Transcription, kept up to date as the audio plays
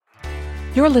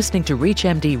You're listening to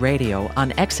ReachMD Radio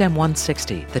on XM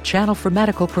 160, the channel for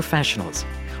medical professionals.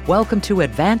 Welcome to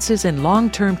Advances in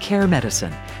Long-Term Care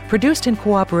Medicine, produced in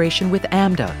cooperation with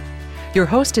AMDA. Your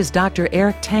host is Dr.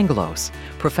 Eric Tangalos,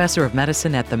 professor of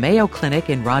medicine at the Mayo Clinic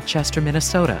in Rochester,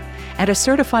 Minnesota, and a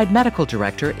certified medical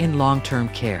director in long-term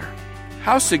care.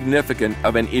 How significant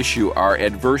of an issue are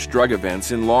adverse drug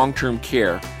events in long-term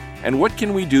care, and what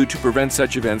can we do to prevent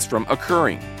such events from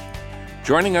occurring?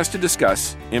 Joining us to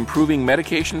discuss improving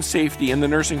medication safety in the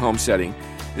nursing home setting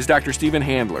is Dr. Stephen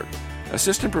Handler,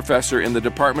 assistant professor in the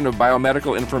Department of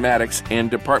Biomedical Informatics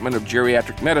and Department of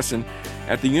Geriatric Medicine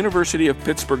at the University of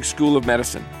Pittsburgh School of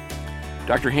Medicine.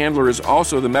 Dr. Handler is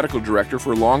also the medical director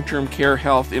for long-term care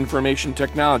health information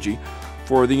technology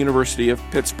for the University of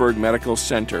Pittsburgh Medical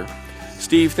Center.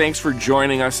 Steve, thanks for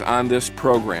joining us on this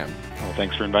program. Well,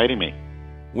 thanks for inviting me.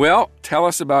 Well, tell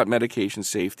us about medication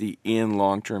safety in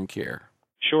long-term care.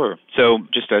 Sure. So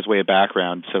just as way of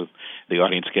background, so the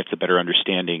audience gets a better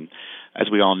understanding, as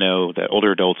we all know, that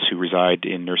older adults who reside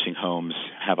in nursing homes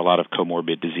have a lot of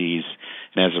comorbid disease,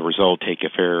 and as a result take a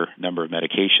fair number of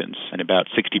medications. And about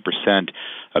 60%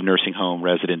 of nursing home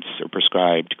residents are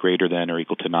prescribed greater than or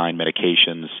equal to 9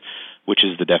 medications, which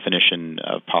is the definition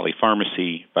of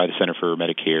polypharmacy by the Center for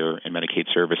Medicare and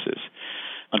Medicaid Services.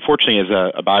 Unfortunately,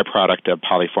 as a byproduct of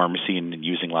polypharmacy and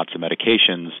using lots of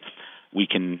medications, we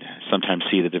can sometimes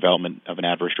see the development of an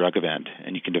adverse drug event,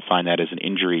 and you can define that as an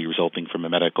injury resulting from a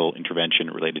medical intervention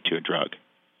related to a drug.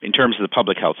 In terms of the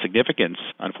public health significance,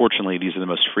 unfortunately, these are the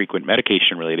most frequent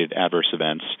medication-related adverse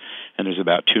events, and there's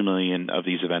about 2 million of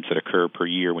these events that occur per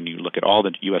year when you look at all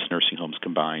the U.S. nursing homes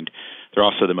combined. They're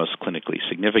also the most clinically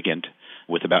significant,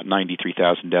 with about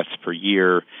 93,000 deaths per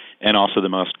year, and also the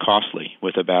most costly,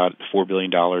 with about $4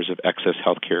 billion of excess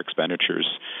healthcare expenditures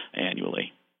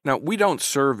annually. Now,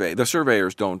 the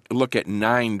surveyors don't look at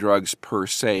 9 drugs per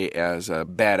se as a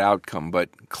bad outcome,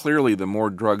 but clearly the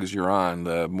more drugs you're on,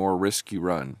 the more risk you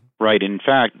run. Right. In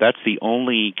fact, that's the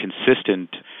only consistent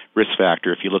risk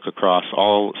factor if you look across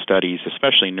all studies,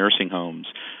 especially nursing homes,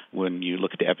 when you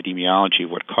look at the epidemiology of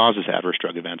what causes adverse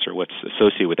drug events or what's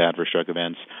associated with adverse drug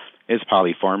events, is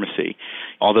polypharmacy.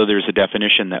 Although there's a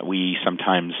definition that we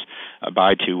sometimes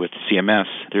abide to with CMS,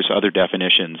 there's other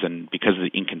definitions, and because of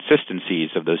the inconsistencies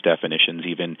of those definitions,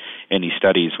 even in these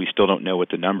studies, we still don't know what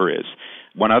the number is.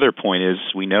 One other point is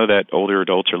we know that older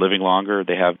adults are living longer,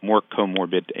 they have more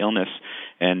comorbid illness,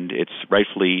 and it's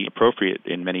rightfully appropriate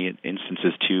in many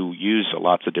instances to use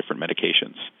lots of different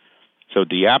medications. So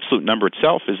the absolute number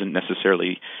itself isn't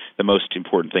necessarily the most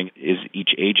important thing. Is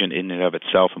each agent in and of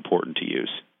itself important to use?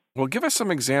 Well, give us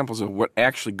some examples of what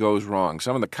actually goes wrong,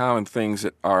 some of the common things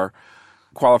that are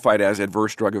qualified as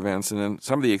adverse drug events, and then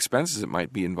some of the expenses that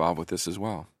might be involved with this as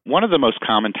well. One of the most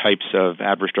common types of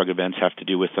adverse drug events have to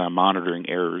do with monitoring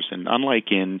errors. And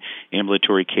unlike in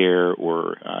ambulatory care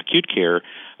or acute care,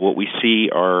 what we see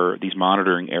are these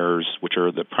monitoring errors, which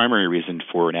are the primary reason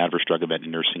for an adverse drug event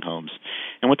in nursing homes.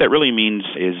 And what that really means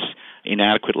is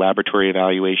inadequate laboratory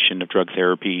evaluation of drug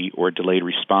therapy or delayed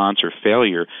response or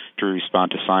failure to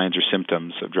respond to signs or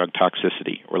symptoms of drug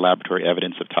toxicity or laboratory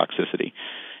evidence of toxicity.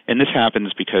 And this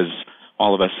happens because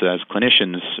all of us as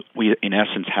clinicians, we in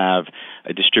essence have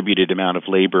a distributed amount of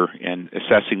labor in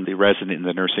assessing the resident in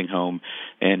the nursing home,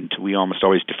 and we almost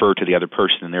always defer to the other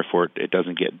person, and therefore it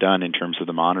doesn't get done in terms of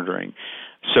the monitoring.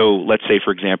 So let's say,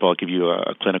 for example, I'll give you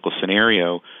a clinical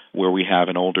scenario where we have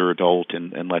an older adult,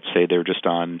 and let's say they're just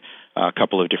on a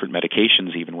couple of different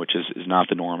medications even, which is not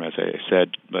the norm, as I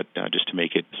said, but just to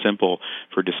make it simple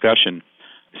for discussion.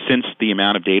 Since the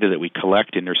amount of data that we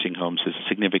collect in nursing homes is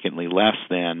significantly less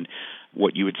than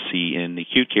what you would see in the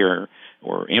acute care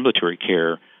or ambulatory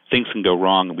care, things can go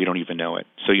wrong and we don't even know it.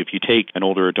 So if you take an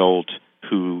older adult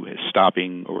who is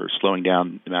stopping or slowing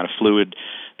down the amount of fluid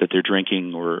that they're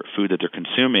drinking or food that they're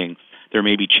consuming, there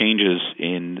may be changes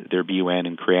in their BUN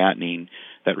and creatinine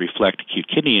that reflect acute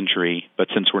kidney injury, but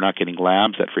since we're not getting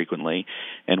labs that frequently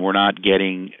and we're not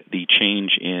getting the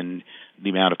change in the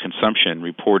amount of consumption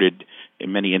reported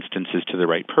in many instances to the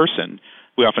right person,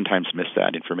 we oftentimes miss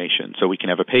that information. So we can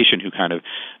have a patient who kind of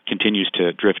continues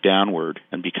to drift downward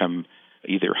and become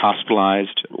either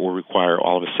hospitalized or require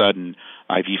all of a sudden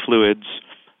IV fluids,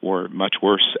 or much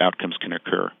worse outcomes can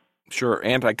occur. Sure,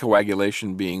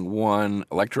 anticoagulation being one,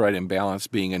 electrolyte imbalance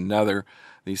being another.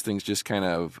 These things just kind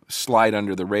of slide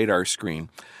under the radar screen.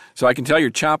 So I can tell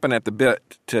you're chomping at the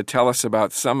bit to tell us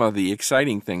about some of the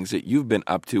exciting things that you've been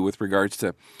up to with regards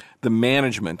to the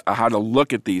management, how to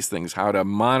look at these things, how to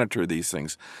monitor these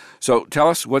things. So tell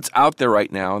us what's out there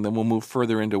right now, and then we'll move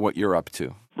further into what you're up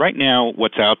to. right now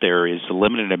what's out there is a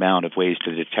limited amount of ways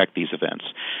to detect these events.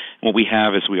 What we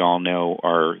have, as we all know,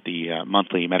 are the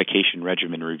monthly medication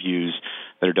regimen reviews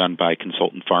that are done by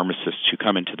consultant pharmacists who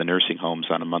come into the nursing homes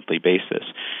on a monthly basis.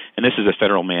 And this is a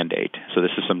federal mandate, so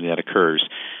this is something that occurs.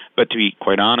 But to be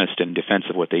quite honest, in defense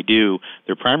of what they do,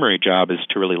 their primary job is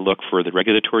to really look for the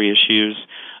regulatory issues,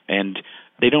 and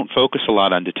they don't focus a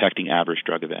lot on detecting adverse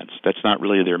drug events. That's not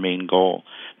really their main goal.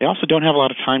 They also don't have a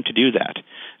lot of time to do that.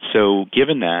 So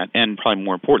given that, and probably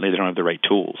more importantly, they don't have the right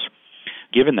tools.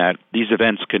 Given that, these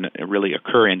events can really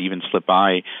occur and even slip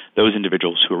by those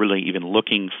individuals who are really even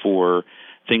looking for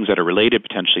things that are related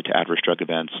potentially to adverse drug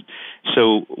events.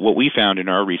 So what we found in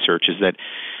our research is that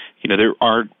there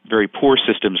are very poor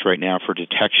systems right now for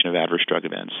detection of adverse drug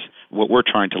events. What we're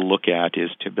trying to look at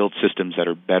is to build systems that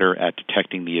are better at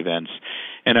detecting the events.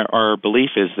 And our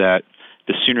belief is that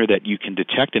the sooner that you can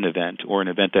detect an event or an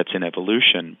event that's in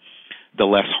evolution, the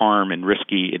less harm and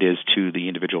risky it is to the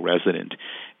individual resident.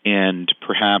 And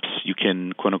perhaps you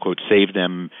can, quote unquote, save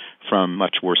them from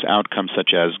much worse outcomes,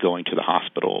 such as going to the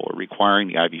hospital or requiring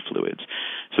the IV fluids.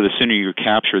 So the sooner you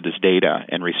capture this data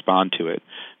and respond to it,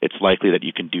 it's likely that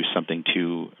you can do something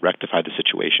to rectify the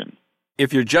situation.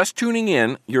 If you're just tuning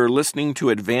in, you're listening to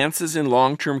Advances in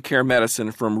Long-Term Care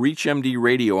Medicine from ReachMD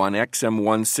Radio on XM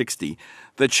 160,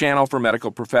 the channel for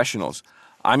medical professionals.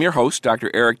 I'm your host, Dr.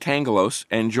 Eric Tangalos,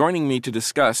 and joining me to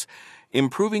discuss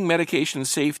improving medication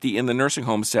safety in the nursing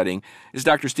home setting is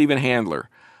Dr. Stephen Handler,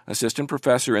 assistant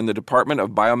professor in the Department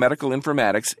of Biomedical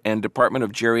Informatics and Department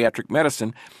of Geriatric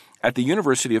Medicine at the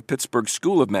University of Pittsburgh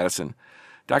School of Medicine.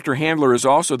 Dr. Handler is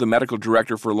also the medical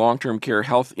director for long-term care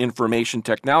health information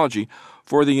technology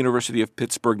for the University of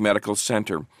Pittsburgh Medical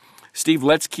Center. Steve,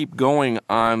 let's keep going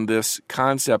on this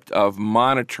concept of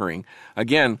monitoring.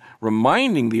 Again,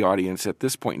 reminding the audience at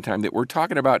this point in time that we're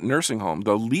talking about nursing home,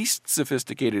 the least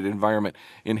sophisticated environment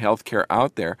in healthcare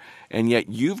out there, and yet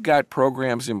you've got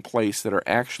programs in place that are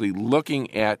actually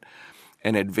looking at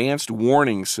an advanced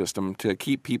warning system to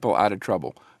keep people out of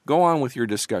trouble. Go on with your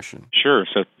discussion. Sure.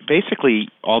 So basically,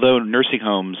 although nursing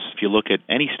homes, if you look at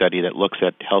any study that looks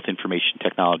at health information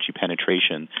technology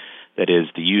penetration, that is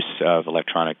the use of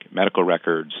electronic medical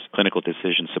records, clinical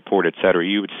decision support, et cetera,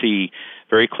 you would see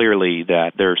very clearly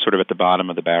that they're sort of at the bottom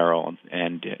of the barrel,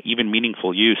 and even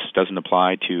meaningful use doesn't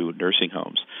apply to nursing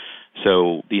homes.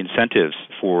 So the incentives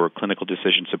for clinical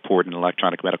decision support and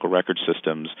electronic medical record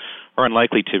systems are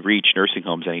unlikely to reach nursing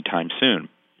homes anytime soon.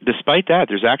 Despite that,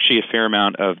 there's actually a fair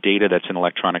amount of data that's in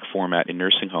electronic format in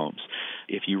nursing homes.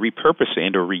 If you repurpose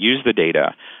and or reuse the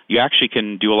data, you actually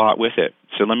can do a lot with it.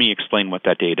 So let me explain what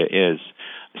that data is.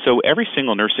 So every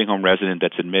single nursing home resident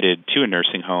that's admitted to a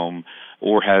nursing home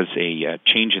or has a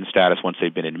change in status once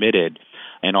they've been admitted,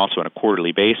 and also on a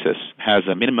quarterly basis, has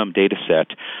a minimum data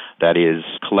set that is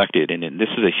collected. And this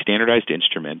is a standardized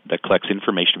instrument that collects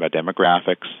information about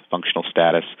demographics, functional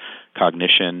status,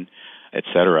 cognition, et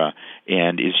cetera,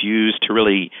 and is used to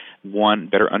really, one,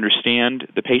 better understand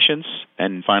the patients.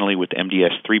 And finally, with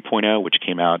MDS 3.0, which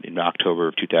came out in October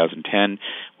of 2010,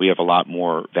 we have a lot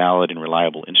more valid and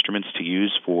reliable instruments to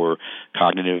use for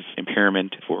cognitive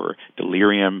impairment, for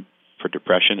delirium, for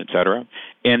depression, et cetera.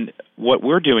 And what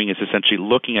we're doing is essentially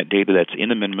looking at data that's in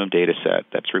the minimum data set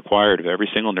that's required of every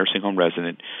single nursing home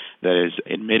resident that is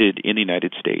admitted in the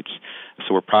United States.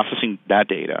 So we're processing that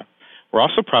data. We're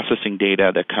also processing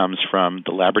data that comes from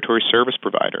the laboratory service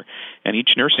provider. And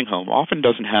each nursing home often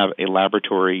doesn't have a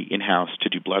laboratory in-house to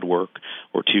do blood work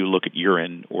or to look at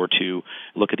urine or to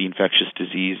look at the infectious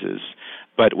diseases.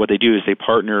 But what they do is they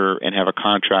partner and have a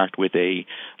contract with a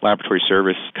laboratory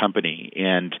service company,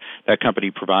 and that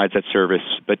company provides that service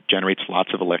but generates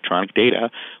lots of electronic data,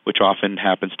 which often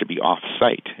happens to be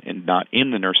off-site and not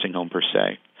in the nursing home per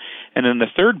se. And then the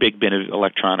third big bin of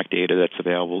electronic data that's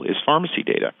available is pharmacy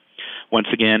data. Once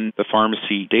again, the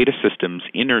pharmacy data systems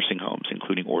in nursing homes,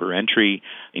 including order entry,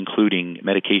 including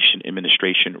medication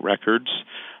administration records,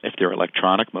 if they're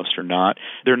electronic, most are not,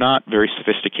 they're not very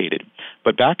sophisticated.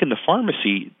 But back in the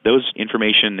pharmacy, that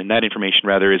information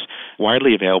is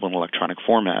widely available in electronic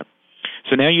format.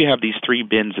 So now you have these three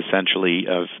bins, essentially,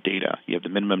 of data. You have the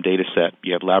minimum data set,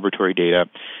 you have laboratory data,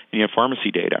 and you have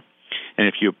pharmacy data. And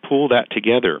if you pull that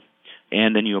together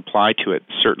and then you apply to it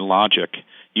certain logic,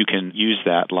 you can use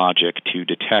that logic to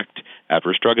detect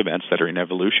adverse drug events that are in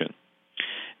evolution.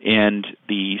 And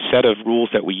the set of rules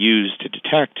that we use to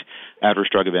detect adverse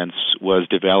drug events was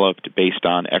developed based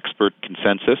on expert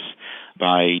consensus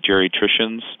by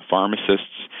geriatricians,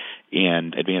 pharmacists,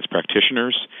 and advanced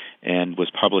practitioners, and was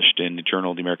published in the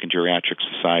Journal of the American Geriatric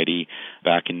Society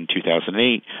back in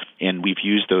 2008, and we've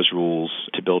used those rules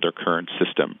to build our current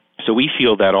system. So we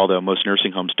feel that although most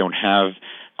nursing homes don't have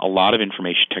a lot of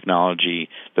information technology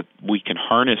that we can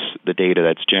harness the data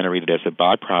that's generated as a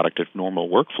byproduct of normal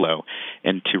workflow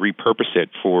and to repurpose it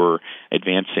for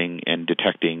advancing and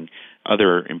detecting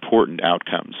other important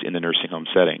outcomes in the nursing home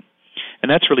setting. And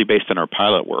that's really based on our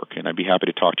pilot work, and I'd be happy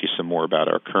to talk to you some more about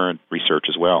our current research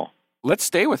as well. Let's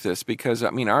stay with this because,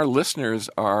 our listeners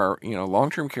are,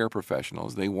 long-term care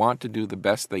professionals. They want to do the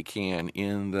best they can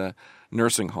in the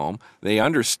nursing home. They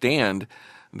understand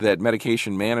that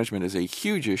medication management is a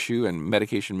huge issue and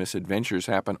medication misadventures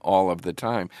happen all of the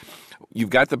time. You've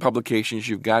got the publications,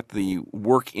 you've got the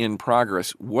work in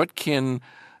progress. What can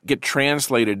get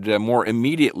translated more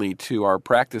immediately to our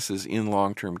practices in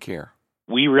long-term care?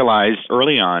 We realized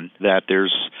early on that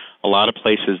there's a lot of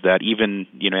places that even,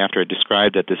 after I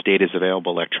described that this data is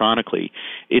available electronically,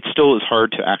 it still is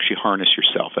hard to actually harness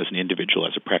yourself as an individual,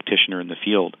 as a practitioner in the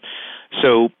field.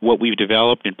 So what we've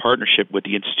developed in partnership with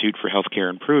the Institute for Healthcare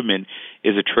Improvement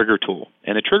is a trigger tool.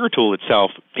 And the trigger tool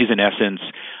itself is, in essence,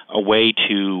 a way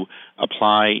to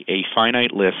apply a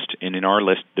finite list, and in our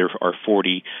list there are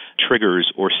 40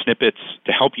 triggers or snippets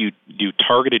to help you do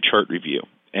targeted chart review.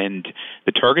 And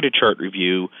the targeted chart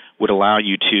review would allow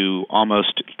you to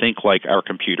almost think like our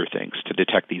computer thinks to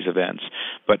detect these events.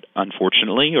 But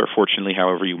unfortunately, or fortunately,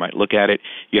 however you might look at it,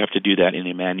 you have to do that in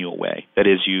a manual way. That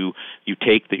is, you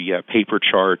take the paper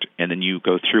chart and then you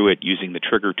go through it using the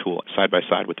trigger tool side by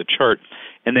side with the chart,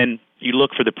 and then you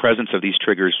look for the presence of these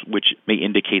triggers, which may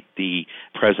indicate the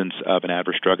presence of an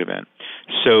adverse drug event.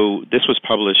 So this was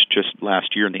published just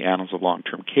last year in the Annals of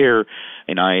Long-Term Care,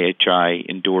 an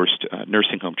IHI-endorsed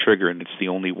nursing home trigger, and it's the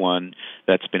only one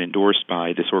that's been endorsed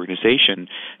by this organization.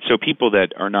 So people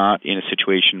that are not in a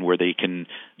situation where they can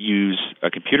use a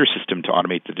computer system to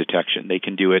automate the detection, they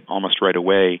can do it almost right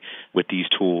away with these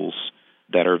tools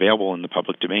that are available in the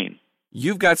public domain.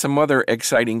 You've got some other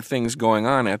exciting things going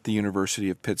on at the University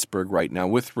of Pittsburgh right now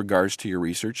with regards to your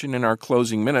research, and in our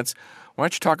closing minutes, why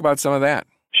don't you talk about some of that?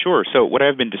 Sure. So what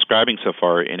I've been describing so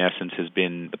far, in essence, has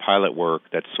been the pilot work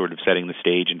that's sort of setting the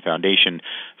stage and foundation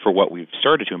for what we've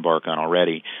started to embark on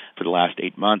already for the last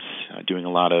 8 months, doing a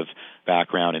lot of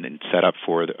background and set up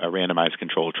for a randomized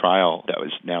controlled trial that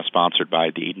was now sponsored by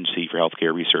the Agency for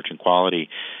Healthcare Research and Quality.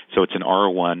 So it's an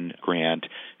R1 grant.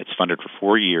 It's funded for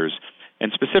 4 years.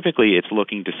 And specifically, it's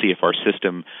looking to see if our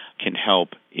system can help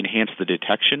enhance the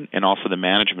detection and also the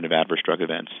management of adverse drug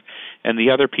events. And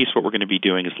the other piece, what we're going to be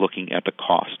doing is looking at the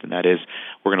cost, and that is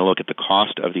we're going to look at the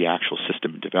cost of the actual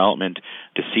system development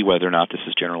to see whether or not this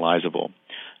is generalizable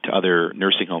to other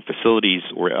nursing home facilities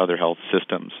or other health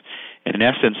systems. And in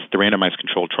essence, the randomized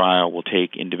controlled trial will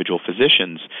take individual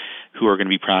physicians who are going to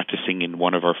be practicing in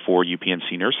one of our 4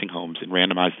 UPMC nursing homes and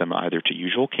randomize them either to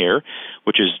usual care,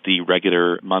 which is the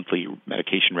regular monthly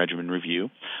medication regimen review,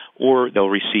 or they'll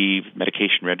receive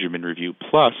medication regimen review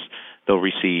plus they'll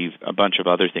receive a bunch of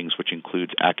other things, which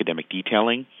includes academic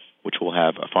detailing, which will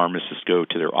have a pharmacist go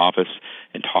to their office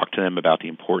and talk to them about the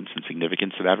importance and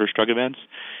significance of adverse drug events.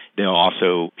 They'll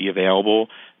also be available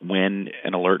when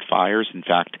an alert fires. In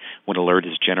fact, when an alert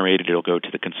is generated, it'll go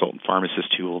to the consultant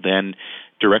pharmacist who will then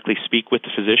directly speak with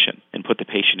the physician and put the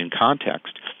patient in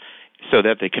context so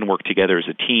that they can work together as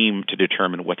a team to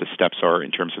determine what the steps are in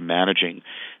terms of managing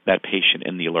that patient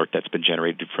and the alert that's been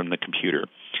generated from the computer.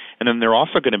 And then they're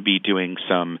also going to be doing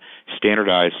some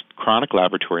standardized chronic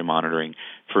laboratory monitoring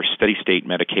for steady-state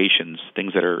medications,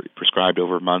 things that are prescribed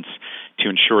over months to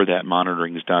ensure that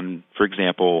monitoring is done. For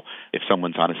example, if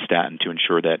someone's on a statin, to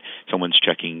ensure that someone's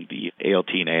checking the ALT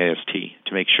and AST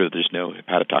to make sure that there's no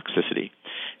hepatotoxicity.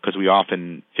 Because we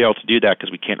often fail to do that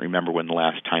because we can't remember when the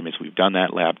last time is we've done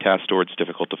that lab test, or it's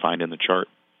difficult to find in the chart.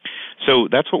 So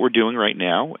that's what we're doing right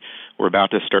now. We're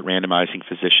about to start randomizing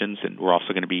physicians, and we're also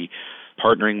going to be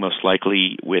partnering most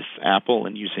likely with Apple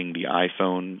and using the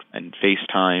iPhone and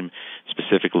FaceTime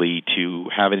specifically to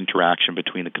have an interaction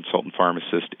between the consultant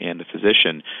pharmacist and the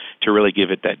physician to really give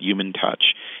it that human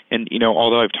touch. And,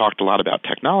 although I've talked a lot about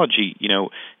technology,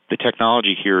 the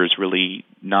technology here is really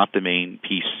not the main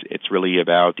piece. It's really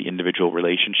about the individual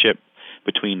relationship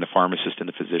between the pharmacist and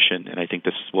the physician, and I think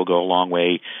this will go a long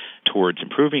way towards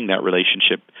improving that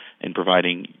relationship and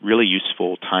providing really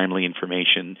useful, timely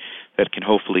information that can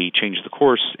hopefully change the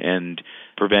course and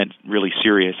prevent really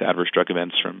serious adverse drug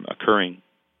events from occurring.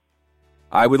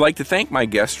 I would like to thank my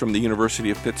guest from the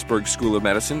University of Pittsburgh School of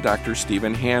Medicine, Dr.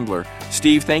 Stephen Handler.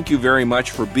 Steve, thank you very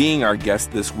much for being our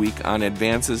guest this week on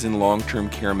Advances in Long-Term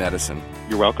Care Medicine.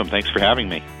 You're welcome. Thanks for having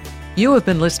me. You have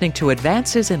been listening to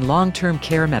Advances in Long-Term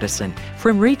Care Medicine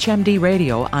from ReachMD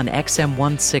Radio on XM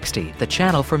 160, the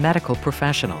channel for medical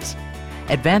professionals.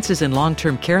 Advances in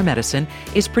Long-Term Care Medicine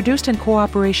is produced in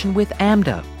cooperation with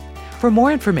AMDA. For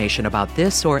more information about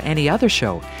this or any other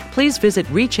show, please visit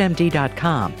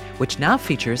ReachMD.com, which now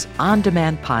features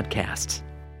on-demand podcasts.